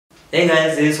Hey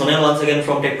guys, this is Sonal once again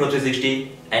from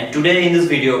Xposed, and today in this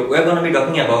video we are going to be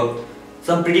talking about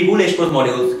some pretty cool Xposed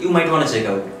modules you might want to check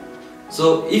out.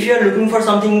 So if you are looking for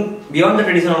something beyond the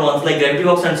traditional ones like gravity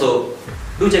box and so,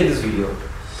 do check this video.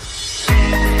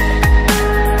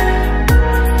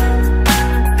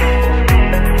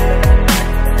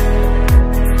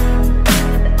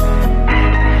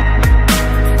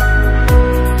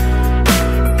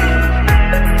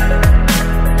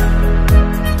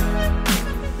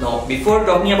 Before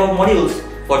talking about modules,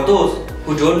 for those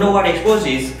who don't know what Xposed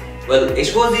is, well,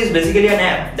 Xposed is basically an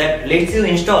app that lets you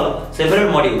install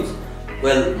several modules.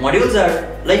 Well, modules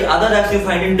are like other apps you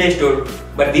find in Play Store,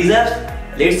 but these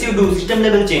apps lets you do system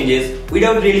level changes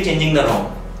without really changing the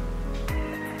ROM.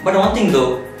 But one thing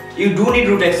though, you do need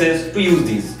root access to use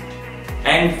these.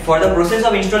 And for the process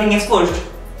of installing Xposed,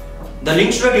 the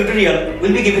links to a tutorial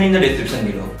will be given in the description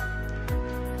below.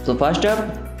 So first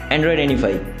up, Android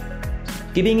N-IFY.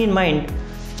 Keeping in mind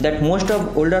that most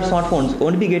of older smartphones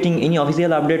won't be getting any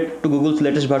official update to Google's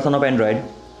latest version of Android,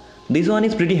 this one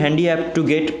is pretty handy app to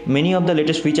get many of the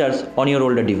latest features on your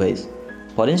older device.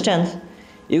 For instance,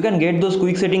 you can get those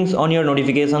quick settings on your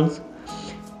notifications,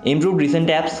 improved recent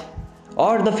apps,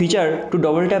 or the feature to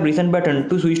double tap recent button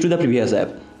to switch to the previous app.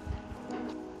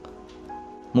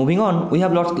 Moving on, we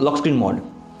have Lockscreen Mod.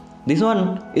 This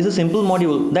one is a simple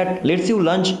module that lets you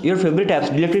launch your favorite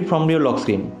apps directly from your lock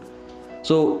screen.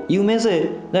 So you may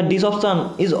say that this option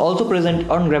is also present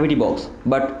on Gravity Box,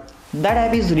 but that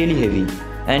app is really heavy,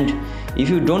 and if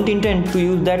you don't intend to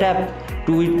use that app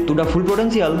to the full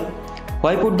potential,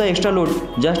 why put the extra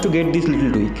load just to get this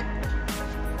little tweak?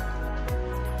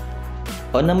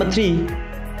 On number 3,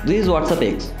 this is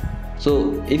WhatsApp X.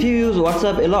 So if you use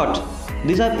WhatsApp a lot,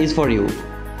 this app is for you.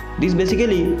 This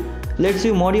basically lets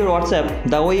you mod your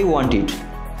WhatsApp the way you want it.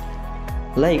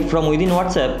 Like from within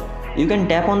WhatsApp, you can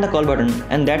tap on the call button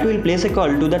and that will place a call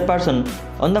to that person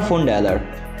on the phone dialer.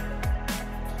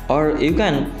 Or you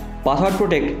can password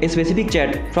protect a specific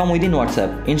chat from within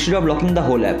WhatsApp instead of locking the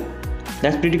whole app.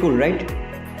 That's pretty cool, right?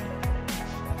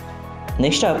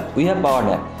 Next up, we have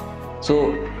PowerNap.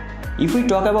 So if we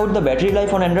talk about the battery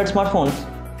life on Android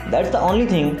smartphones, that's the only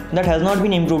thing that has not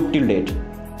been improved till date.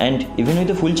 And even with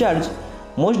a full charge,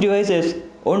 most devices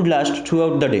won't last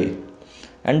throughout the day.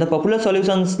 And the popular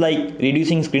solutions like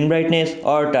reducing screen brightness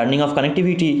or turning off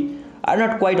connectivity are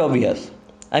not quite obvious.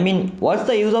 I mean, what's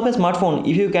the use of a smartphone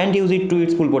if you can't use it to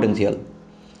its full potential?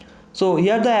 So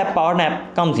here the app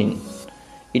PowerNap comes in.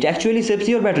 It actually saves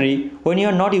your battery when you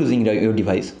are not using your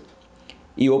device.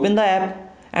 You open the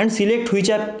app and select which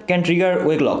app can trigger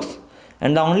wake locks,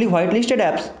 and the only whitelisted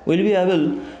apps will be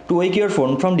able to wake your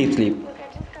phone from deep sleep.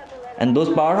 And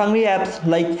those power-hungry apps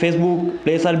like Facebook,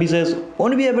 Play services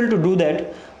won't be able to do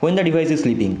that when the device is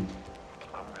sleeping.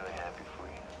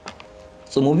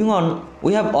 So moving on,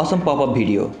 we have awesome pop-up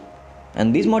video.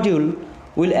 And this module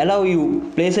will allow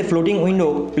you place a floating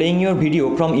window playing your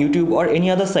video from YouTube or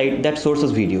any other site that sources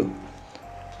video.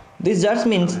 This just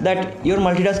means that your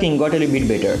multitasking got a little bit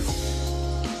better.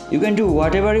 You can do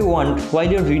whatever you want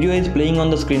while your video is playing on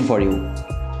the screen for you.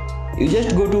 You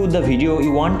just go to the video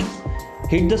you want,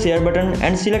 hit the share button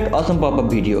and select awesome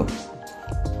pop-up video.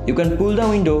 You can pull the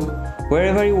window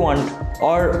wherever you want,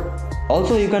 or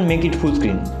also you can make it full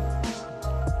screen.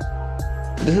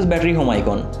 This is battery home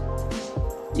icon.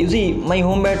 You see, my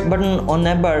home button on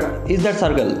navbar is that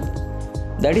circle.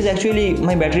 That is actually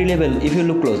my battery level if you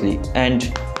look closely, and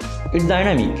it's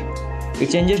dynamic. It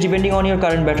changes depending on your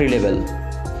current battery level.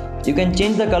 You can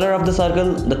change the color of the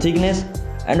circle, the thickness,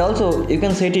 and also you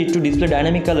can set it to display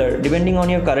dynamic color depending on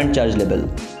your current charge level.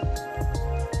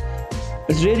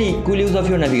 It's really cool use of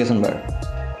your navigation bar.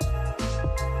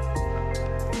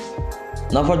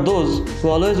 Now for those who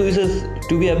always wishes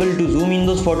to be able to zoom in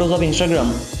those photos of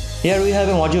Instagram, here we have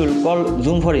a module called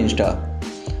Zoom for Insta.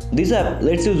 This app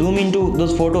lets you zoom into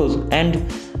those photos, and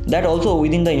that also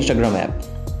within the Instagram app.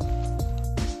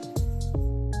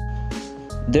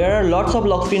 There are lots of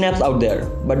lock screen apps out there,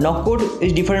 but Knockcode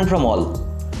is different from all.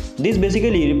 This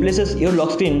basically replaces your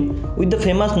lock screen with the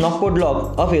famous Rockford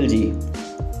Log of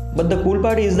LG. But the cool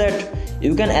part is that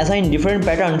you can assign different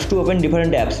patterns to open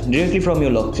different apps directly from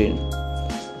your lock screen.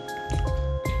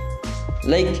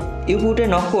 Like, you put a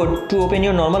knock code to open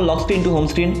your normal lock screen to home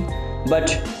screen, but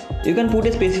you can put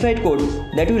a specified code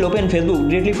that will open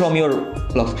Facebook directly from your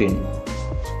lock screen.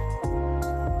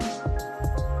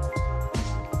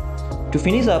 To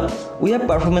finish up, we have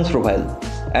Performance Profile.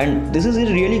 And this is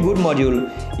a really good module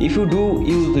if you do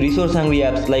use resource-hungry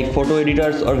apps like photo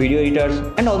editors or video editors,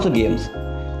 and also games.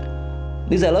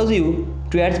 This allows you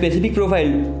to add specific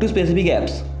profile to specific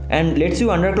apps and lets you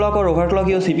underclock or overclock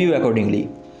your CPU accordingly.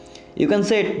 you can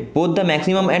set both the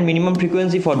maximum and minimum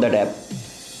frequency for that app.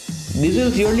 This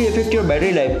will surely affect your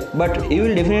battery life, but you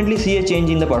will definitely see a change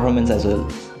in the performance as well.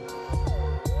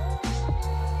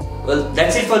 Well,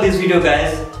 that's it for this video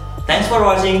guys. Thanks for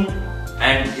watching,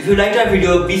 and if you liked our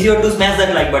video, be sure to smash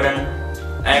that like button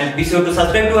and be sure to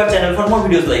subscribe to our channel for more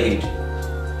videos like it.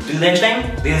 Till next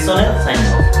time, this is Sonal signing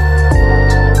off.